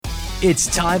It's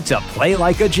time to play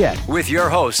like a Jet with your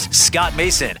host, Scott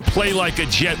Mason. Play like a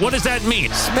Jet. What does that mean?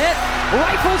 Smith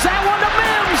rifles that one to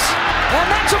Mims, and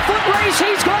that's a foot race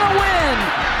he's going to win.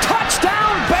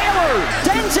 Touchdown Baylor.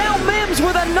 Denzel Mims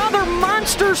with another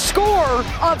monster score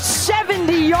of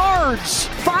 70 yards.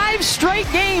 5 straight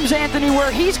games, Anthony, where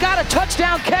he's got a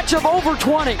touchdown catch of over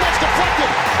 20. That's deflected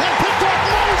and picked up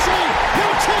Mosley.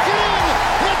 He'll take it in.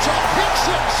 It's a pick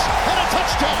six and a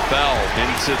touchdown. Bell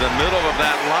into the middle of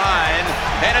that line,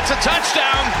 and it's a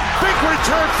touchdown. Big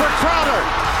return for Crowder.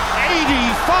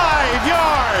 85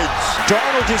 yards.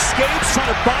 Darnold escapes,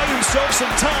 trying to buy himself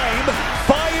some time.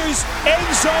 Fires, end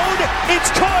zone.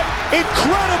 It's caught.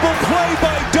 Incredible play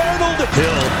by Darnold.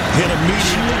 Hill hit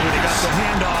immediately when he got the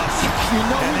handoff. You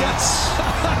know and that's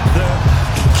the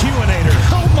Q-inator.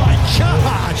 Oh my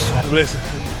gosh. Listen,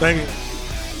 thank you.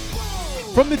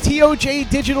 From the TOJ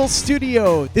Digital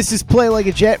Studio, this is Play Like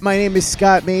a Jet. My name is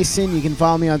Scott Mason. You can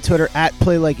follow me on Twitter at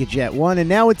PlayLikeAJet1. And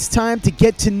now it's time to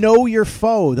get to know your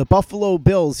foe, the Buffalo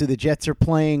Bills, who the Jets are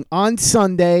playing on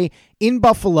Sunday in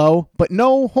Buffalo, but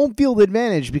no home field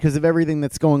advantage because of everything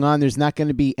that's going on. There's not going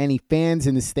to be any fans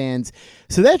in the stands.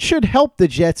 So that should help the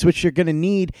Jets, which you're going to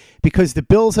need because the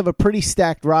Bills have a pretty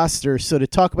stacked roster. So to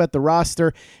talk about the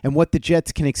roster and what the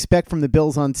Jets can expect from the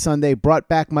Bills on Sunday, brought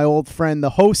back my old friend,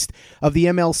 the host of the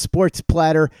ML Sports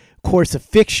Platter, of course, a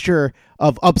fixture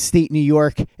of upstate New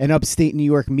York and upstate New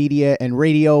York media and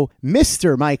radio,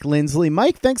 Mr. Mike Lindsley.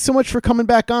 Mike, thanks so much for coming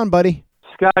back on, buddy.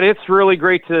 Scott, it's really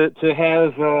great to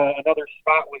have another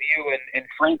spot with you, and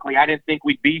frankly, I didn't think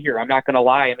we'd be here. I'm not going to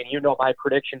lie. I mean, you know my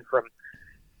prediction from,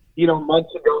 months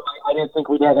ago. I didn't think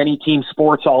we'd have any team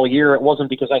sports all year. It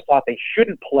wasn't because I thought they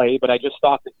shouldn't play, but I just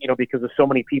thought that, because of so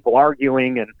many people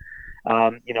arguing and,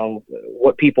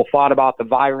 what people thought about the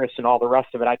virus and all the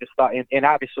rest of it. I just thought, and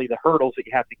obviously the hurdles that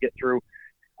you have to get through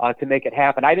to make it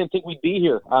happen. I didn't think we'd be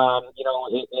here,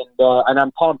 and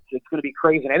I'm pumped. It's going to be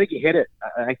crazy. And I think you hit it.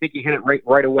 I think you hit it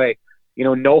right away.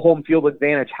 No home field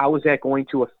advantage. How is that going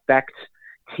to affect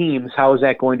teams? How is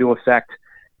that going to affect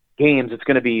games? It's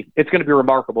going to be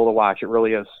remarkable to watch. It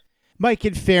really is. Mike,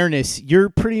 in fairness, you're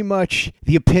pretty much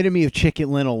the epitome of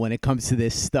Chicken Little when it comes to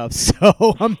this stuff. So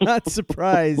I'm not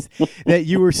surprised that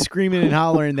you were screaming and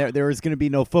hollering that there was going to be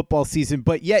no football season.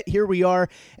 But yet here we are,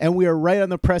 and we are right on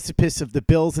the precipice of the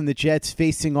Bills and the Jets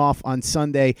facing off on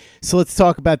Sunday. So let's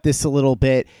talk about this a little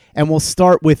bit. And we'll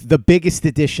start with the biggest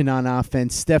addition on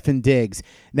offense, Stefon Diggs.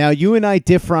 Now, you and I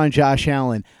differ on Josh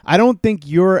Allen. I don't think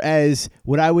you're as,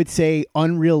 what I would say,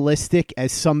 unrealistic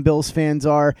as some Bills fans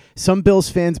are. Some Bills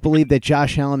fans believe that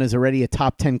Josh Allen is already a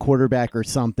top 10 quarterback or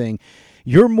something.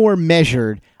 You're more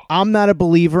measured. I'm not a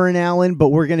believer in Allen, but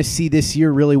we're going to see this year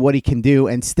really what he can do.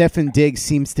 And Stefon Diggs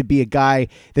seems to be a guy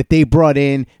that they brought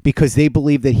in because they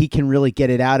believe that he can really get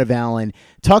it out of Allen.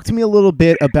 Talk to me a little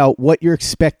bit about what you're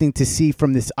expecting to see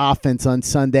from this offense on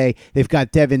Sunday. They've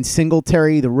got Devin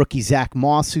Singletary, the rookie Zach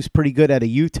Moss, who's pretty good out of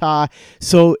Utah.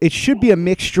 So it should be a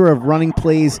mixture of running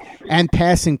plays and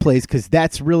passing plays because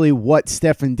that's really what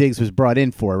Stefon Diggs was brought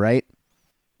in for, right?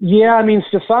 Yeah, I mean,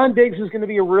 Stefon Diggs is going to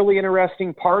be a really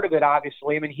interesting part of it,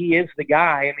 obviously. I mean, he is the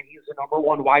guy. I mean, he's the number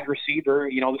one wide receiver.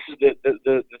 This is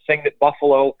the thing that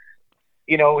Buffalo,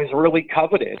 is really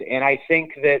coveted. And I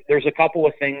think that there's a couple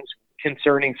of things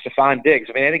concerning Stefon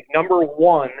Diggs. I mean, I think number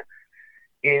one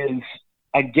is,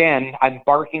 again, I'm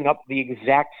barking up the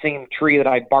exact same tree that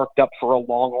I barked up for a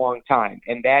long, long time.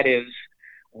 And that is,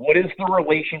 what is the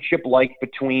relationship like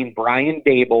between Brian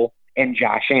Daboll and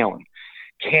Josh Allen?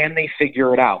 Can they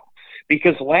figure it out?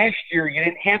 Because last year you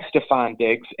didn't have Stefon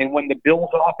Diggs, and when the Bills'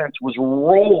 offense was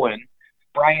rolling,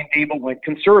 Brian Daboll went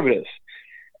conservative.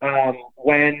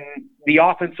 When the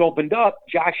offense opened up,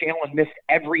 Josh Allen missed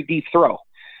every deep throw.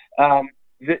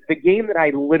 The game that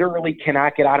I literally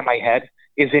cannot get out of my head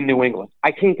is in New England. I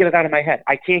can't get it out of my head.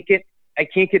 I can't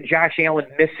get Josh Allen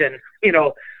missing,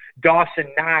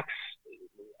 Dawson Knox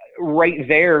right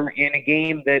there in a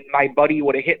game that my buddy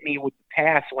would have hit me with the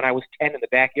pass when I was 10 in the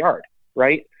backyard,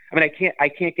 right? I mean, I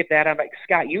can't get that. I'm like,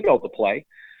 Scott, you know the play.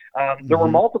 There were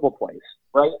multiple plays,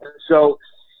 right? And so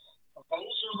those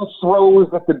are the throws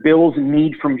that the Bills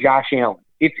need from Josh Allen.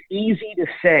 It's easy to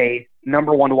say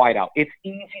number one wideout. It's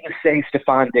easy to say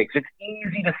Stefon Diggs. It's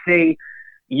easy to say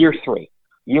year 3,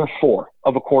 year 4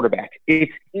 of a quarterback.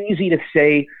 It's easy to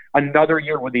say another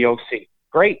year with the OC.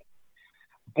 Great.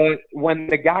 But when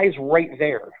the guy's right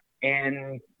there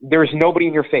and there's nobody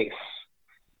in your face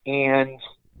and,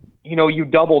 you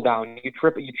double down, you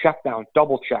check down,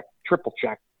 double check, triple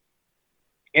check,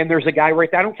 and there's a guy right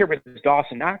there. I don't care if it's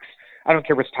Dawson Knox. I don't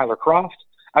care if it's Tyler Kroft.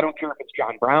 I don't care if it's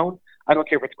John Brown. I don't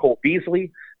care if it's Cole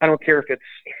Beasley. I don't care if it's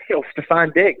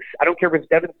Stefon Diggs. I don't care if it's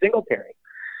Devin Singletary.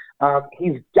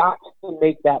 He's got to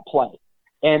make that play.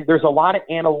 And there's a lot of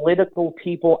analytical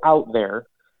people out there.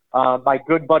 My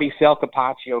good buddy Sal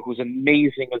Capaccio, who's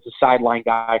amazing as a sideline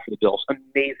guy for the Bills,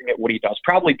 amazing at what he does,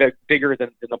 probably bigger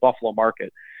than the Buffalo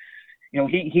market.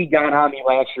 He got on me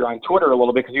last year on Twitter a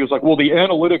little bit because he was like, well, the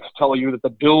analytics tell you that the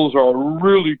Bills are a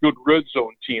really good red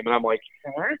zone team. And I'm like,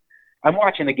 huh? I'm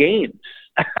watching the games.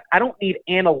 I don't need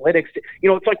analytics.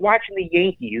 It's like watching the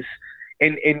Yankees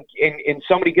and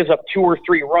somebody gives up 2 or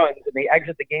 3 runs and they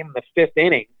exit the game in the 5th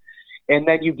inning. And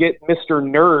then you get Mr.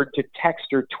 Nerd to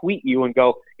text or tweet you and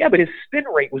go, yeah, but his spin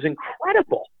rate was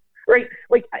incredible, right?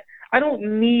 Like, I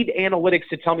don't need analytics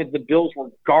to tell me that the Bills were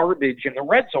garbage in the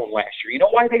red zone last year. You know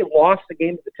why they lost the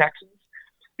game to the Texans?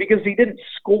 Because they didn't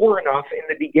score enough in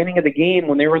the beginning of the game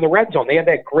when they were in the red zone. They had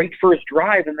that great first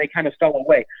drive, and they kind of fell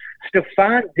away.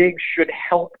 Stefon Diggs should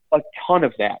help a ton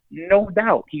of that. No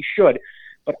doubt he should.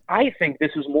 But I think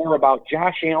this is more about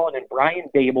Josh Allen and Brian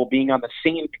Daboll being on the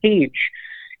same page.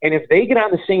 And if they get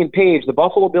on the same page, the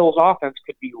Buffalo Bills offense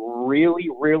could be really,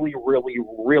 really, really,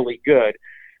 really good.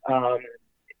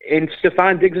 And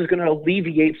Stefon Diggs is going to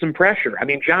alleviate some pressure. I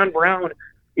mean, John Brown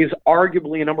is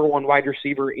arguably a number 1 wide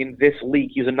receiver in this league.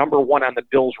 He's a number 1 on the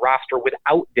Bills roster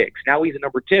without Diggs. Now he's a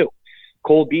number 2.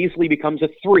 Cole Beasley becomes a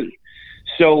 3.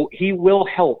 So he will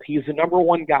help. He's the number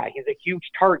 1 guy. He's a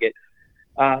huge target.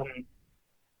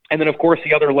 And then, of course,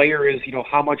 the other layer is,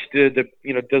 how much does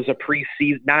a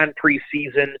preseason,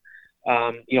 non-preseason,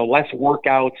 less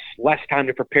workouts, less time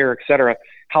to prepare, et cetera,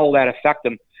 how will that affect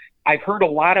them? I've heard a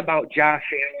lot about Josh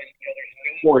Allen.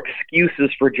 There's no more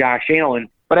excuses for Josh Allen.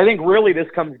 But I think really this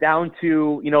comes down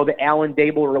to, the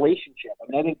Allen-Daboll relationship. I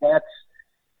mean, I think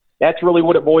that's really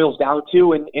what it boils down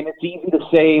to. And it's easy to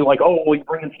say, like, oh, well, you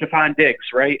bring in Stefon Diggs,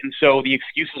 right? And so the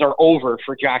excuses are over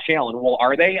for Josh Allen. Well,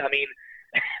 are they? I mean,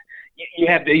 you've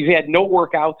had no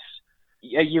workouts.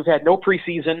 You've had no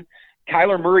preseason.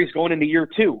 Kyler Murray's going into year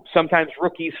 2. Sometimes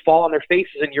rookies fall on their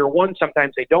faces in year 1.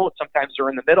 Sometimes they don't. Sometimes they're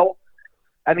in the middle.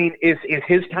 I mean, is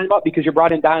his time up because you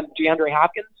brought in DeAndre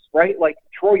Hopkins, right? Like,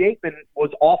 Troy Aikman was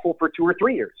awful for 2 or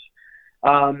 3 years.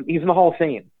 He's in the Hall of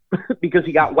Fame because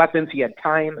he got weapons, he had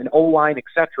time, an O-line,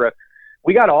 etc.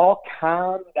 We got to all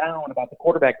calm down about the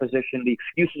quarterback position, the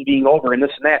excuses being over, and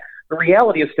this and that. The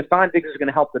reality is Stefon Diggs is going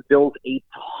to help the Bills a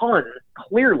ton,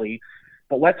 clearly,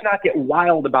 but let's not get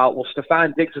wild about, well,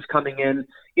 Stefon Diggs is coming in,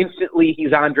 instantly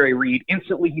he's Andre Reed,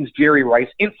 instantly he's Jerry Rice,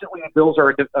 instantly the Bills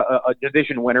are a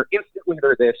division winner, instantly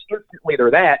they're this, instantly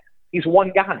they're that. He's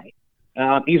one guy.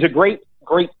 He's a great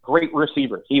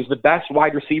receiver. He's the best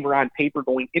wide receiver on paper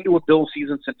going into a Bills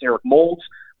season since Eric Moulds,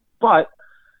 but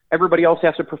everybody else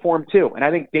has to perform too. And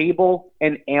I think Daboll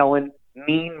and Allen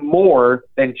mean more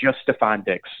than just Stefon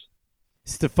Diggs.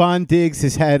 Stefon Diggs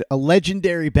has had a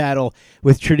legendary battle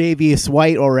with Tre'Davious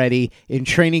White already in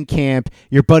training camp.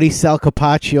 Your buddy Sal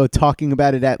Capaccio talking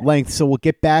about it at length. So we'll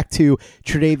get back to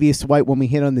Tre'Davious White when we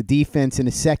hit on the defense in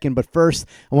a second. But first,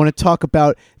 I want to talk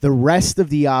about the rest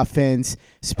of the offense,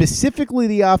 specifically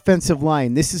the offensive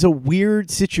line. This is a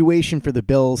weird situation for the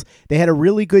Bills. They had a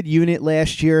really good unit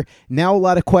last year. Now a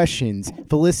lot of questions.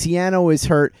 Feliciano is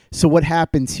hurt. So what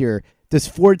happens here? Does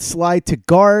Ford slide to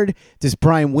guard? Does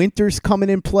Brian Winters come in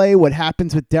and play? What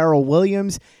happens with Darrell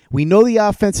Williams? We know the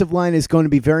offensive line is going to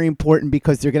be very important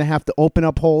because they're going to have to open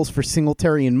up holes for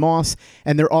Singletary and Moss,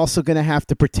 and they're also going to have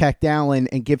to protect Allen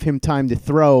and give him time to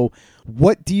throw.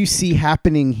 What do you see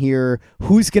happening here?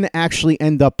 Who's going to actually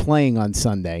end up playing on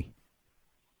Sunday?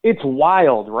 It's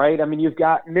wild, right? I mean, you've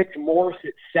got Mitch Morse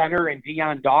at center and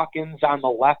Deion Dawkins on the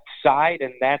left side,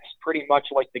 and that's pretty much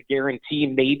like the guarantee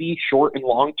maybe short and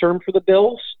long term for the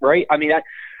Bills, right? I mean,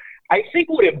 I think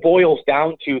what it boils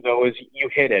down to, though, is you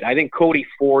hit it. I think Cody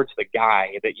Ford's the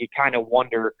guy that you kind of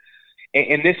wonder,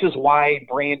 and this is why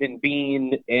Brandon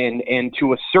Beane and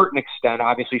to a certain extent,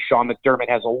 obviously Sean McDermott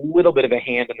has a little bit of a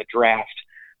hand in the draft,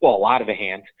 well, a lot of a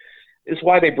hand. This is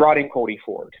why they brought in Cody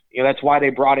Ford. That's why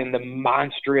they brought in the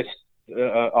monstrous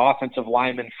offensive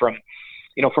lineman from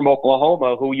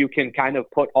Oklahoma, who you can kind of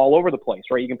put all over the place,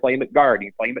 right? You can play him at guard,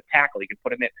 you can play him at tackle, you can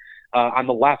put him on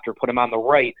the left or put him on the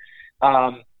right.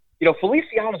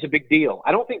 Feliciano is a big deal.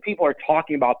 I don't think people are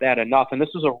talking about that enough, and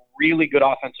this was a really good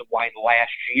offensive line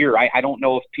last year. I don't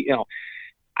know if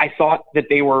I thought that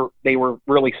they were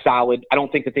really solid. I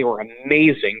don't think that they were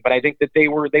amazing, but I think that they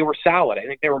were solid. I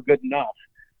think they were good enough.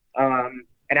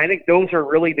 And I think those are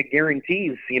really the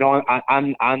guarantees,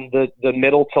 on the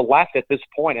middle to left at this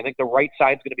point. I think the right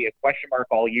side's going to be a question mark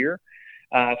all year.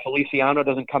 Feliciano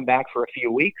doesn't come back for a few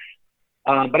weeks.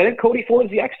 But I think Cody Ford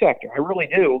is the X factor. I really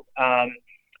do.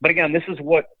 But again, this is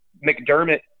what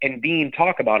McDermott and Beane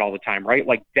talk about all the time, right?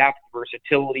 Like depth,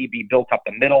 versatility, be built up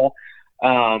the middle.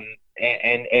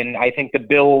 And I think the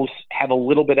Bills have a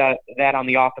little bit of that on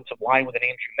the offensive line with the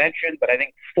names you mentioned, but I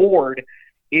think Ford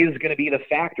is going to be the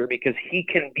factor because he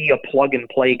can be a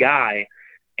plug-and-play guy,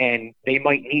 and they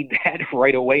might need that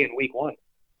right away in week 1.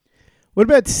 What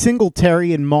about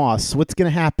Singletary and Moss? What's going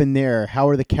to happen there? How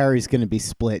are the carries going to be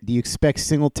split? Do you expect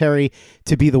Singletary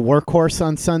to be the workhorse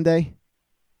on Sunday?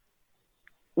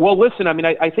 Well, listen, I mean,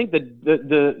 I think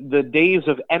the days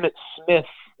of Emmitt Smith,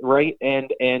 right,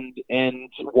 and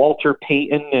Walter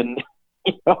Payton and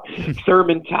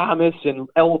Thurman Thomas and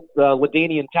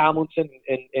LaDainian Tomlinson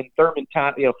and Thurman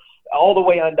Thomas, all the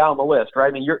way on down the list, right?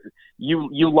 I mean,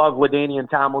 you love LaDainian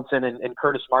Tomlinson and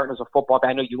Curtis Martin as a football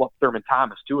fan. I know you love Thurman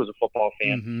Thomas too as a football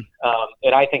fan,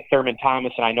 and I think Thurman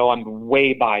Thomas, and I know I'm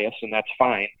way biased, and that's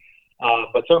fine.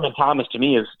 But Thurman Thomas to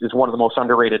me is one of the most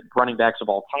underrated running backs of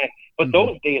all time. But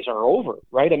those days are over,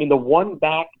 right? I mean, the one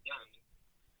back,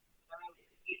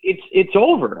 it's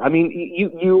over. I mean,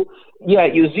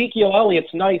 Ezekiel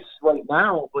Elliott's nice right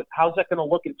now, but how's that going to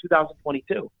look in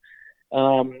 2022?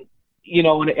 And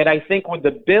I think with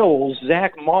the Bills,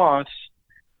 Zach Moss,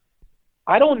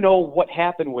 I don't know what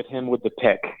happened with him with the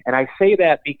pick. And I say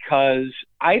that because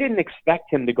I didn't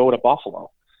expect him to go to Buffalo.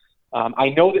 I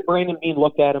know that Brandon Beane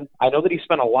looked at him. I know that he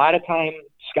spent a lot of time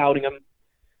scouting him.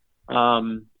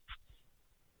 I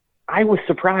was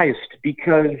surprised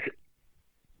because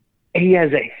he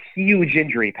has a huge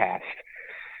injury past.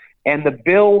 And the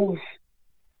Bills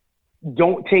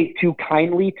don't take too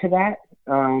kindly to that.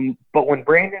 But when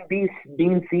Brandon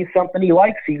Beane sees something he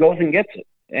likes, he goes and gets it.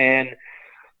 And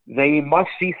they must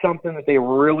see something that they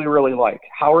really, really like.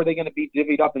 How are they going to be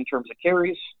divvied up in terms of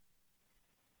carries?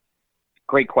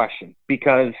 Great question,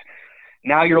 because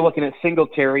now you're looking at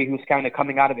Singletary, who's kind of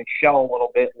coming out of his shell a little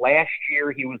bit. Last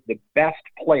year, he was the best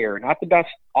player, not the best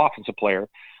offensive player,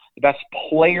 the best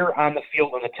player on the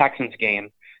field in the Texans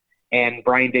game, and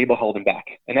Brian Daboll held him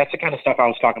back. And that's the kind of stuff I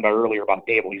was talking about earlier about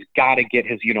Daboll. He's got to get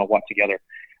his you-know-what together.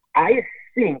 I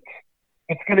think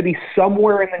it's going to be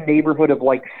somewhere in the neighborhood of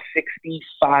like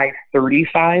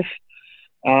 65-35,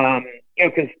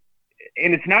 because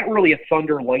and it's not really a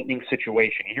thunder lightning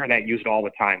situation. You hear that used all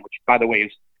the time, which, by the way,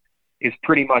 is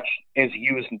pretty much as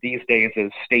used these days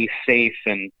as stay safe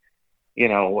and,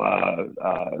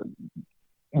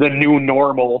 the new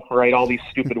normal, right? All these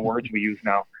stupid words we use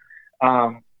now.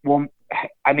 Well,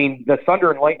 I mean, the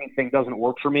thunder and lightning thing doesn't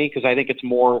work for me because I think it's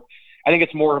more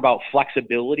about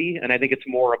flexibility, and I think it's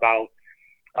more about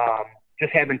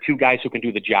just having two guys who can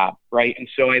do the job, right? And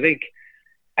so I think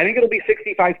it'll be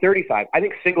 65-35. I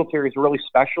think Singletary is really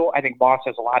special. I think Moss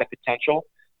has a lot of potential.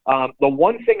 The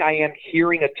one thing I am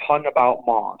hearing a ton about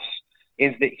Moss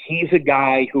is that he's a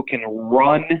guy who can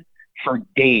run for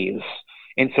days.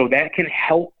 And so that can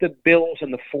help the Bills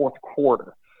in the fourth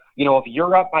quarter. If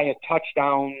you're up by a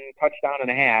touchdown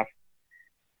and a half,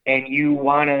 and you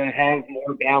want to have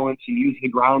more balance and use the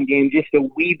ground game just a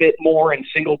wee bit more, and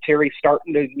Singletary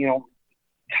starting to,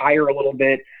 tire a little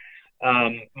bit,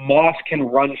 Moss can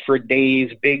run for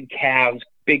days, big calves,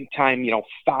 big time,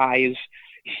 thighs,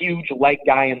 huge leg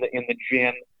guy in the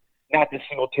gym. Not that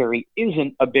Singletary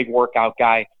isn't a big workout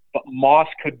guy, but Moss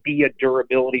could be a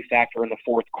durability factor in the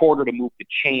fourth quarter to move the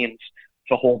chains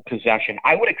to hold possession.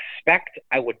 I would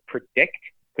predict,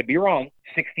 could be wrong,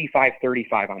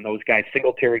 65-35 on those guys.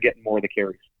 Singletary getting more of the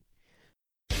carries.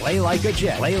 Play like a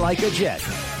Jet. Play like a Jet.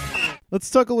 Let's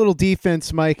talk a little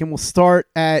defense, Mike, and we'll start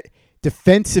at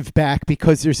defensive back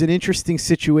because there's an interesting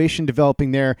situation developing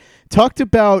there. Talked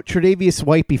about Tre'Davious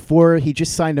White before. He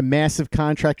just signed a massive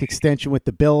contract extension with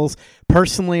the Bills.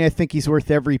 Personally, I think he's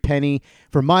worth every penny.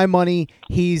 For my money,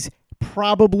 he's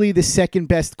probably the second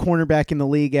best cornerback in the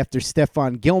league after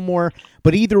Stephon Gilmore.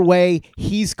 But either way,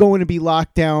 he's going to be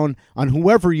locked down on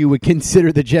whoever you would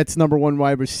consider the Jets' number one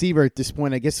wide receiver at this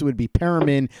point. I guess it would be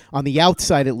Perriman on the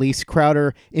outside at least,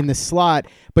 Crowder in the slot.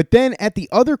 But then at the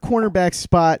other cornerback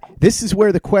spot, this is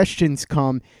where the questions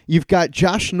come. You've got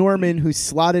Josh Norman, who's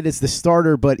slotted as the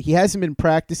starter, but he hasn't been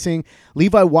practicing.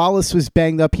 Levi Wallace was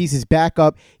banged up. He's his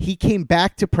backup. He came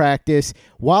back to practice.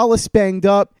 Wallace banged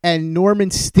up, and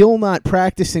Norman still not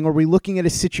practicing. Are we looking at a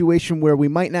situation where we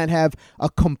might not have a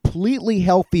completely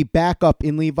healthy backup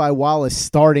in Levi Wallace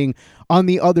starting on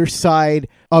the other side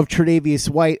of Tre'Davious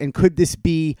White? And could this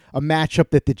be a matchup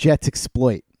that the Jets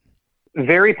exploit?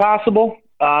 Very possible.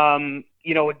 Again,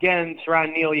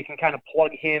 Teron Neal, you can kind of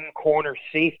plug him, corner,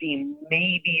 safety.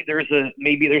 Maybe there's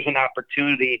an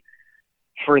opportunity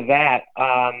for that.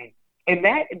 And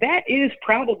that is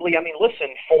probably,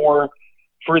 listen, for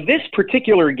this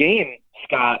particular game,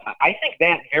 Scott, I think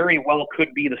that very well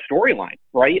could be the storyline,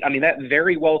 right? That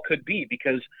very well could be,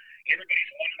 because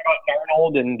Everybody's wondering about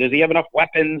Darnold and does he have enough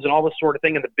weapons and all this sort of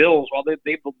thing. And the Bills, well,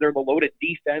 they're the loaded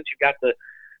defense. You've got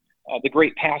the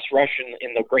great pass rush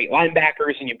and the great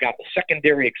linebackers, and you've got the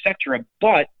secondary, etc.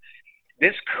 But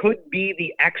this could be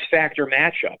the X factor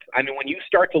matchup. I mean, when you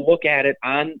start to look at it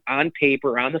on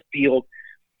paper, on the field,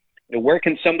 where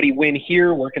can somebody win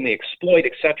here? Where can they exploit,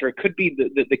 etc.? It could be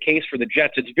the case for the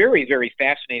Jets. It's very, very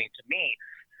fascinating to me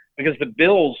because the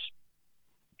Bills,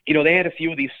 they had a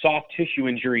few of these soft tissue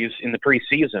injuries in the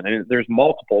preseason. I mean, there's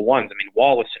multiple ones. I mean,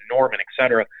 Wallace and Norman,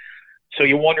 etc. So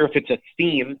you wonder if it's a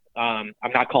theme. I'm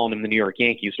not calling them the New York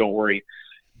Yankees, don't worry.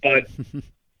 But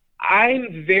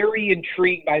I'm very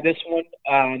intrigued by this one.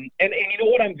 And you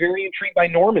know what? I'm very intrigued by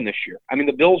Norman this year. I mean,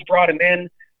 the Bills brought him in,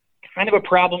 kind of a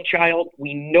problem child.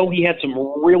 We know he had some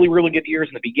really, really good years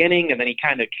in the beginning, and then he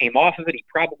kind of came off of it. He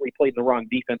probably played in the wrong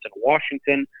defense in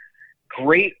Washington.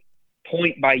 Great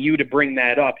point by you to bring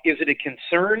that up. Is it a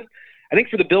concern? I think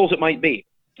for the Bills it might be.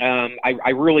 I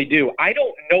really do. I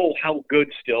don't know how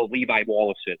good still Levi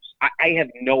Wallace is. I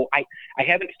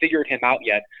haven't figured him out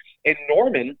yet. And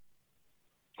Norman,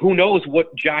 who knows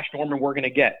what Josh Norman we're going to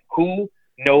get? Who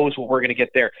knows what we're going to get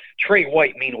there? Trey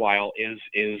White, meanwhile,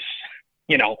 is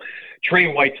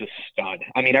Trey White's a stud.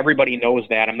 I mean, everybody knows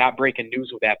that. I'm not breaking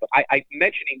news with that, but I'm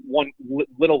mentioning one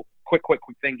little quick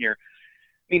thing here.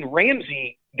 I mean,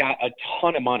 Ramsey got a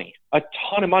ton of money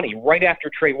right after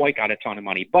Trey White got a ton of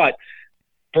money. But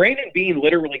Brandon Beane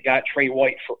literally got Trey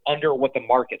White for under what the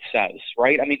market says,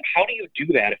 right? I mean, how do you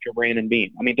do that if you're Brandon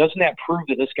Beane? I mean, doesn't that prove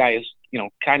that this guy is,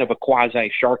 kind of a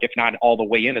quasi-shark, if not all the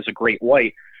way in as a great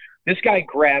white? This guy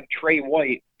grabbed Trey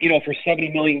White, for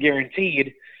 $70 million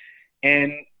guaranteed,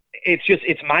 and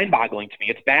it's mind-boggling to me.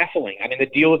 It's baffling. I mean, the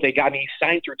deal that they got, he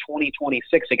signed through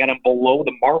 2026. They got him below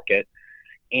the market,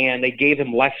 and they gave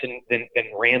him less than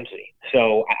Ramsey.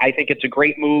 So I think it's a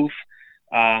great move.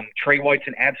 Trey White's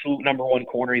an absolute number one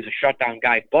corner. He's a shutdown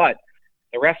guy, but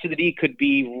the rest of the D could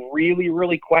be really,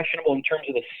 really questionable in terms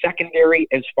of the secondary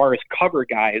as far as cover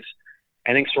guys.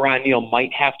 I think Siran Neal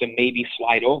might have to maybe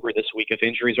slide over this week if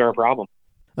injuries are a problem.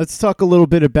 Let's talk a little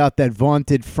bit about that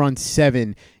vaunted front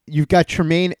seven. You've got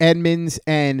Tremaine Edmonds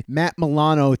and Matt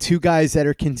Milano, two guys that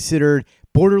are considered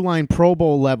borderline Pro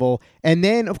Bowl level. And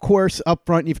then, of course, up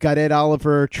front, you've got Ed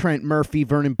Oliver, Trent Murphy,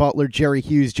 Vernon Butler, Jerry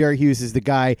Hughes. Jerry Hughes is the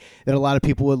guy that a lot of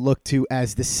people would look to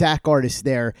as the sack artist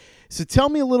there. So tell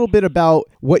me a little bit about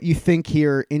what you think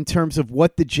here in terms of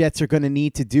what the Jets are going to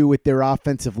need to do with their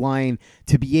offensive line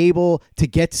to be able to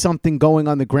get something going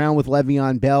on the ground with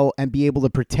Le'Veon Bell and be able to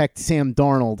protect Sam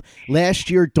Darnold. Last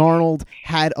year, Darnold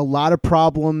had a lot of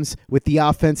problems with the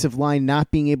offensive line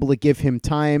not being able to give him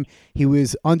time. He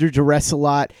was under duress a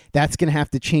lot. That's going to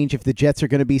have to change if the Jets are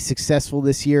going to be successful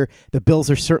this year. The Bills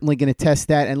are certainly going to test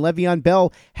that. And Le'Veon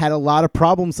Bell had a lot of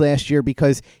problems last year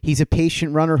because he's a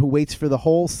patient runner who waits for the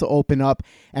holes to open up.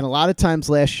 And a lot of times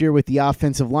last year with the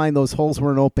offensive line, those holes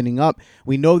weren't opening up.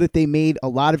 We know that they made a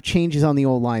lot of changes on the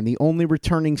O-line. The only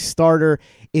returning starter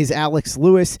is Alex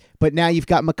Lewis, but now you've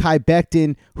got Mekhi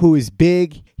Becton, who is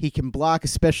big. He can block,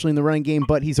 especially in the running game,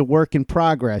 but he's a work in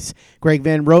progress. Greg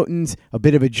Van Roten's a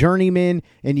bit of a journeyman,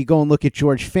 and you go and look at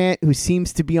George Fant, who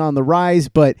seems to be on the rise,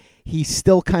 but he's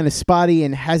still kind of spotty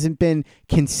and hasn't been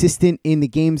consistent in the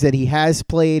games that he has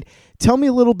played. Tell me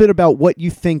a little bit about what you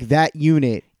think that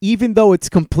unit, even though it's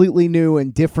completely new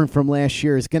and different from last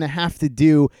year, is going to have to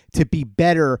do to be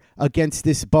better against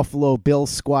this Buffalo Bills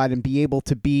squad and be able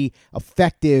to be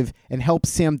effective and help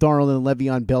Sam Darnold and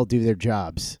Le'Veon Bell do their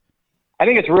jobs. I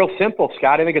think it's real simple,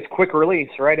 Scott. I think it's quick release,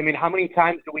 right? I mean, how many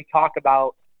times do we talk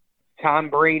about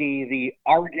Tom Brady,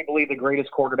 arguably the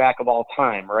greatest quarterback of all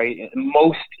time, right?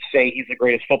 Most say he's the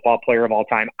greatest football player of all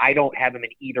time. I don't have him in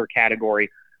either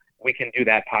category. We can do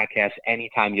that podcast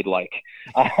anytime you'd like.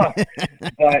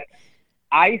 But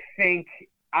I think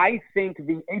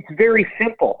it's very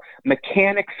simple.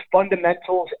 Mechanics,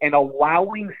 fundamentals, and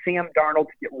allowing Sam Darnold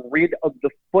to get rid of the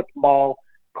football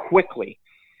quickly.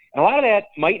 And a lot of that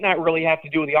might not really have to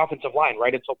do with the offensive line,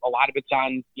 right? A lot of it's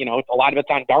on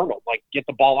Darnold. Like, get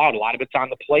the ball out. A lot of it's on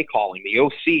the play calling, the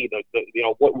OC.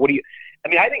 What do you? I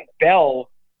mean, I think Bell.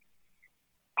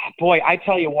 Boy, I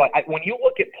tell you what. When you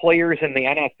look at players in the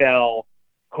NFL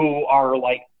who are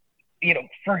like,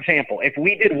 for example, if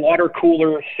we did water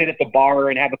cooler, sit at the bar,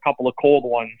 and have a couple of cold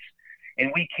ones,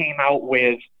 and we came out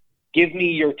with, give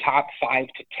me your top 5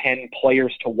 to 10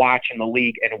 players to watch in the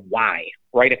league and why,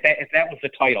 right? If that was the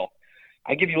title,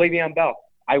 I'd give you Le'Veon Bell.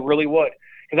 I really would.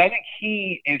 Because I think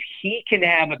if he can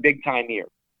have a big-time year,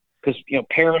 because,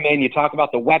 pair him in, you talk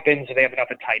about the weapons, do they have enough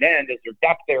at tight end? Is there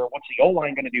depth there? What's the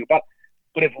O-line going to do? But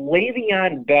if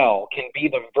Le'Veon Bell can be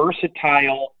the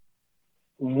versatile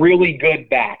really good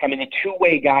back. I mean, a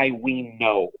two-way guy we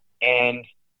know. And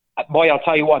boy, I'll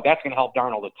tell you what, that's going to help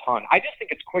Darnold a ton. I just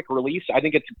think it's quick release. I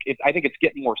think it's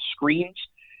getting more screens.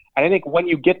 And I think when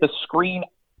you get the screen,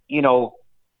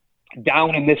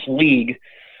 down in this league,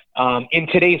 in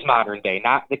today's modern day,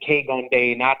 not the K-gun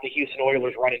day, not the Houston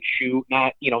Oilers run and shoot,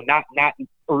 not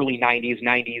early 90s,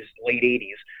 late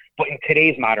 80s, but in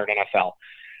today's modern NFL,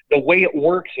 the way it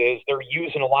works is they're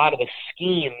using a lot of the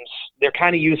schemes. They're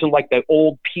kind of using like the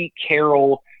old Pete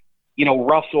Carroll,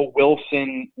 Russell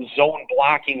Wilson zone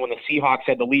blocking when the Seahawks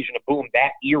had the Legion of Boom,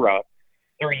 that era.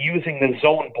 They're using the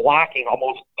zone blocking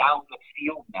almost down the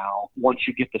field now once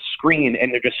you get the screen,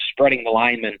 and they're just spreading the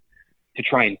linemen to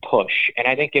try and push. And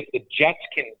I think if the Jets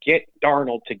can get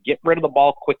Darnold to get rid of the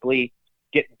ball quickly,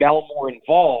 get Bell more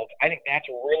involved, I think that's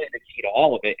really the key to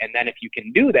all of it. And then if you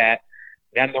can do that,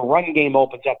 then the run game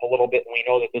opens up a little bit, and we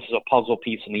know that this is a puzzle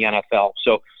piece in the NFL.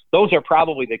 So those are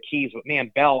probably the keys. But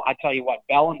man, Bell, I tell you what,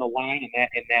 Bell in the line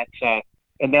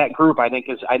and that group, I think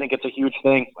it's a huge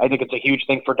thing. I think it's a huge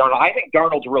thing for Darnold. I think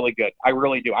Darnold's really good. I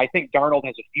really do. I think Darnold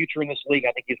has a future in this league.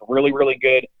 I think he's really, really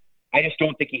good. I just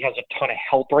don't think he has a ton of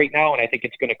help right now, and I think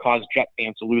it's going to cause Jet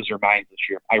fans to lose their minds this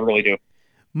year. I really do.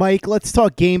 Mike, let's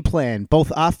talk game plan, both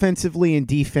offensively and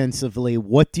defensively.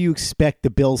 What do you expect the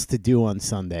Bills to do on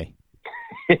Sunday?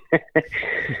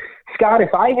 Scott,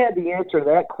 if I had the answer to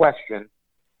that question,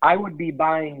 I would be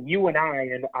buying you and I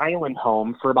an island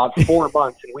home for about 4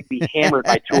 months, and we'd be hammered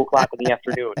by 2 o'clock in the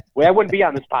afternoon. Well, I wouldn't be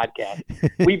on this podcast.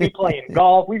 We'd be playing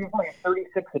golf. We'd be playing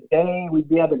 36 a day. We'd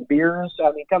be having beers.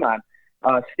 I mean, come on.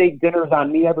 Steak dinners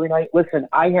on me every night. Listen,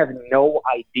 I have no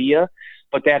idea,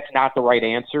 but that's not the right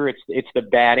answer. It's the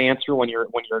bad answer when you're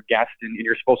a guest and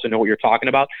you're supposed to know what you're talking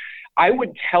about. I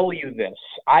would tell you this.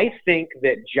 I think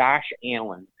that Josh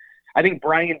Allen, I think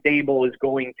Brian Daboll is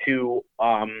going to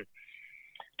a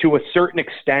certain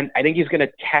extent, I think he's going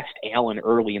to test Allen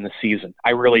early in the season.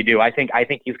 I really do. I think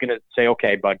he's going to say,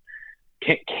 okay, bud,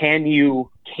 can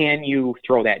you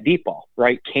throw that deep ball,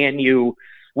 right?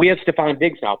 We have Stephon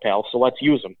Diggs now, pal, so let's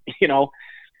use him.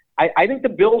 I think the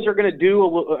Bills are going to do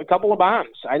a couple of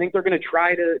bombs. I think they're going to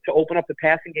try to open up the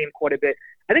passing game quite a bit.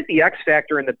 I think the X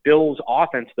factor in the Bills'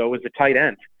 offense, though, is the tight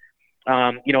end.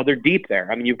 They're deep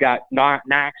there. I mean, you've got Knox,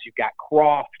 you've got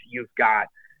Croft, you've got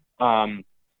a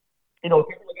couple of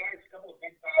big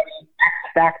X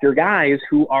factor guys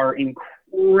who are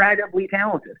incredibly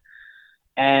talented.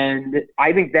 And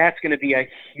I think that's going to be a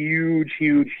huge,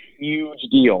 huge, huge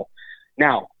deal.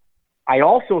 Now, I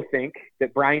also think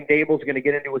that Brian Daboll is going to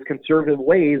get into his conservative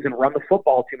ways and run the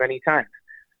football too many times.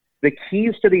 The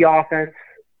keys to the offense,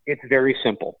 it's very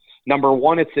simple. Number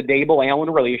one, it's the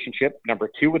Daboll-Allen relationship. Number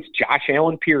two, it's Josh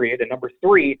Allen, period. And number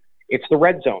three, it's the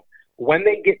red zone. When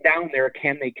they get down there,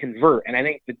 can they convert? And I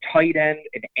think the tight end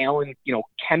and Allen,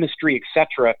 chemistry,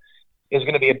 etc., is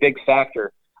going to be a big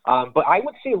factor. But I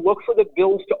would say look for the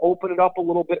Bills to open it up a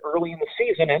little bit early in the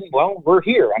season. And, well, we're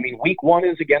here. I mean, week 1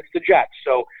 is against the Jets.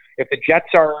 So if the Jets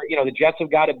the Jets have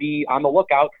got to be on the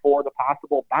lookout for the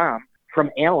possible bomb from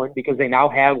Allen because they now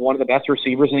have one of the best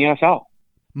receivers in the NFL.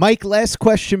 Mike, last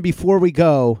question before we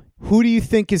go. Who do you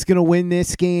think is going to win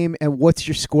this game, and what's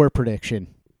your score prediction?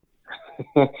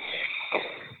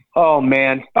 Oh,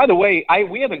 man. By the way,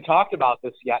 we haven't talked about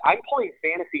this yet. I'm playing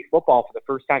fantasy football for the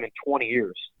first time in 20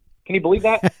 years. Can you believe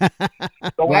that?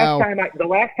 The last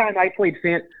time I played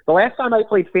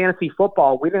fantasy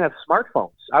football, we didn't have smartphones.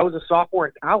 I was a sophomore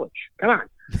in college. Come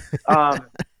on.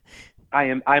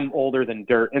 I'm older than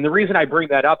dirt. And the reason I bring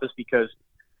that up is because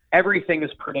everything is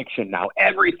prediction now.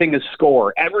 Everything is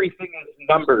score. Everything is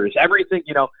numbers. Everything,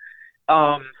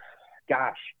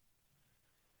 gosh.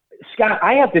 Scott,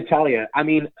 I have to tell you, I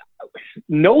mean,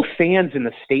 no fans in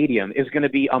the stadium is going to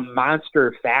be a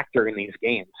monster factor in these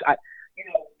games. It's not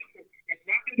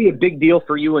going to be a big deal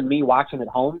for you and me watching at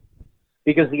home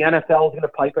because the NFL is going to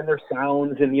pipe in their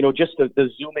sounds and, just the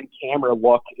zoom in camera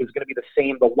look is going to be the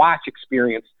same. The watch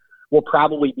experience will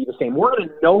probably be the same. We're going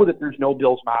to know that there's no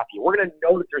Bills Mafia. We're going to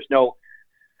know that there's no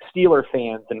Steeler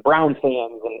fans and Brown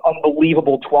fans and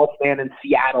unbelievable 12th man in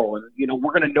Seattle. And,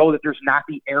 we're going to know that there's not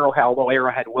the Arrowhead, although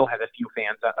Arrowhead will have a few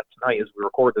fans tonight as we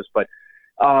record this. But,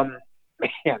 man,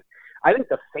 I think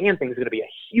the fan thing is going to be a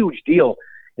huge deal.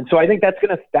 And so I think that's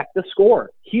going to affect the score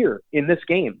here in this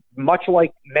game, much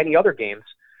like many other games.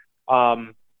 Boy,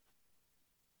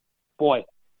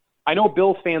 I know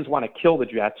Bills fans want to kill the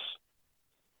Jets.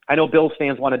 I know Bills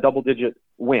fans want a double-digit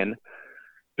win.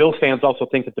 Bills fans also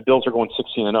think that the Bills are going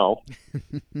 16-0.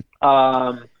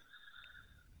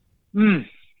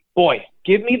 Boy,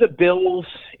 give me the Bills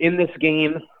in this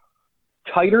game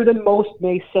tighter than most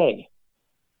may say.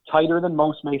 tighter than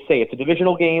most may say. It's a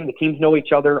divisional game. The teams know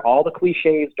each other. All the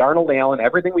cliches, Darnold, Allen,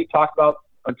 everything we talked about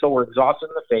until we're exhausted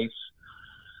in the face.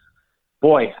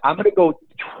 Boy, I'm going to go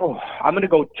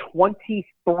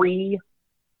 23-16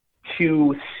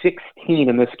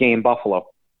 in this game, Buffalo.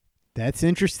 That's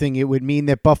interesting. It would mean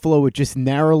that Buffalo would just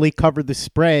narrowly cover the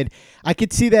spread. I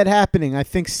could see that happening. I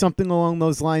think something along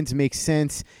those lines makes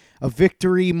sense. A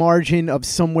victory margin of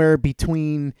somewhere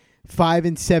between 5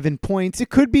 and 7 points. It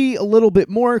could be a little bit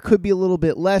more, it could be a little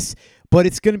bit less, but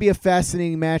it's going to be a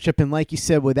fascinating matchup. And like you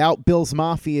said, without Bills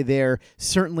Mafia there,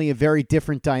 certainly a very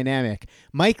different dynamic.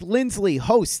 Mike Lindsley,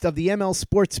 host of the ML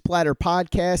Sports Platter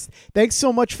podcast. Thanks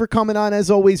so much for coming on. As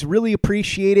always, really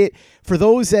appreciate it. For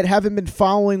those that haven't been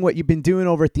following what you've been doing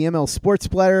over at the ML Sports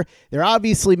Platter, they're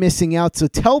obviously missing out. So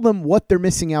tell them what they're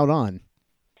missing out on.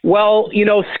 Well,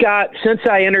 Scott, since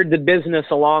I entered the business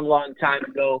a long, long time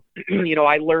ago,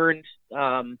 I learned,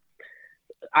 I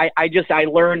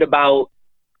learned about,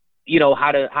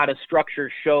 how to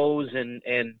structure shows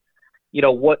and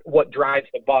what drives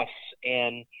the bus.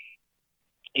 And,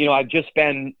 I've just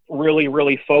been really,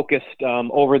 really focused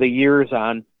over the years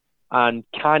on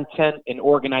content and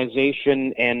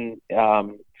organization and,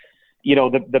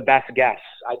 the best guests.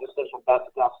 I just think the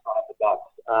best guests are the best.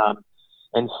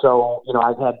 And so,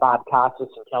 I've had Bob Costas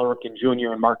and Cal Ripken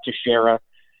Jr. and Mark Teixeira,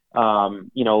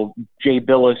 Jay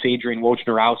Billis, Adrian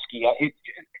Wojnarowski.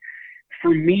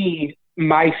 For me,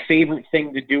 my favorite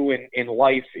thing to do in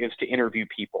life is to interview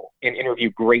people and interview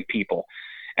great people.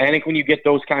 And I think when you get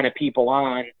those kind of people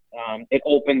on, it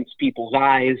opens people's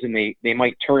eyes and they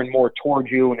might turn more towards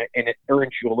you and it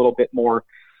earns you a little bit more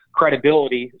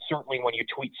credibility, certainly when you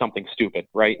tweet something stupid,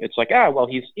 right? It's like,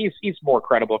 he's more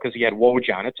credible because he had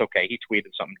Woj on. It's okay. He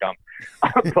tweeted something dumb.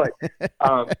 But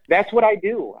that's what I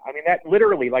do. I mean, that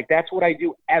literally, that's what I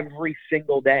do every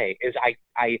single day is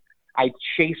I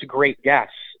chase great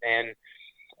guests. And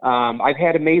I've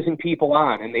had amazing people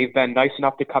on, and they've been nice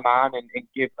enough to come on and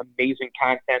give amazing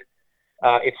content.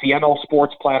 It's the ML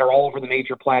Sports Platter all over the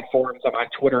major platforms. I'm on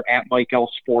Twitter at Mike L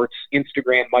Sports,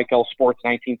 Instagram Mike L Sports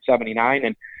 1979,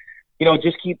 and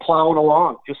just keep plowing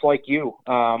along, just like you.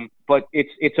 But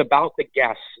it's about the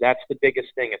guests. That's the biggest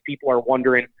thing. If people are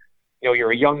wondering,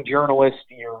 you're a young journalist,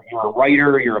 you're a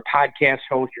writer, you're a podcast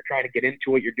host, you're trying to get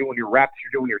into it, you're doing your reps,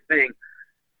 you're doing your thing.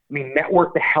 I mean,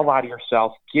 network the hell out of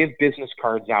yourself. Give business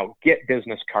cards out. Get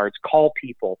business cards. Call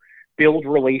people. Build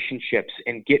relationships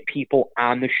and get people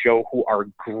on the show who are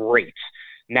great,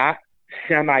 not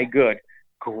semi-good,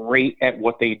 great at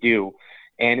what they do.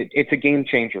 And it's a game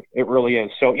changer. It really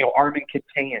is. So, Armin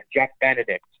Katayan, Jack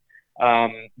Benedict,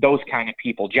 those kind of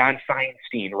people, John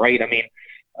Feinstein, right? I mean,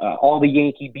 all the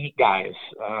Yankee beat guys,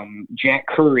 Jack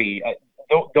Curry,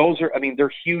 those are,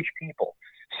 they're huge people.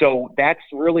 So that's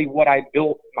really what I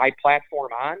built my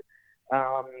platform on.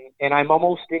 And I'm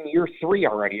almost in year 3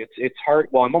 already. It's hard.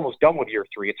 Well, I'm almost done with year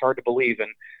 3. It's hard to believe.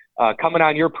 And coming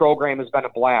on your program has been a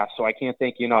blast. So I can't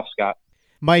thank you enough, Scott.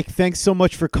 Mike, thanks so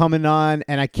much for coming on,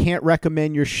 and I can't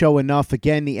recommend your show enough.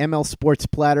 Again, the ML Sports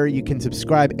Platter. You can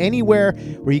subscribe anywhere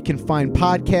where you can find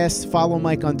podcasts. Follow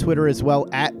Mike on Twitter as well,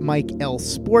 at Mike L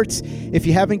Sports. If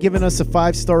you haven't given us a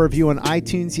 5-star review on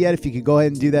iTunes yet, if you could go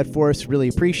ahead and do that for us, really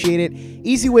appreciate it.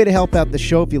 Easy way to help out the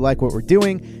show if you like what we're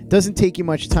doing. Doesn't take you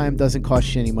much time, doesn't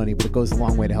cost you any money, but it goes a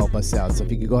long way to help us out. So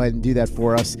if you could go ahead and do that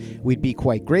for us, we'd be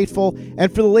quite grateful.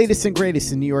 And for the latest and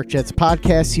greatest in New York Jets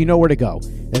podcasts, you know where to go.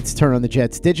 That's Turn on the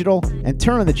Jets Digital and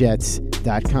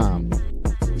turnonthejets.com.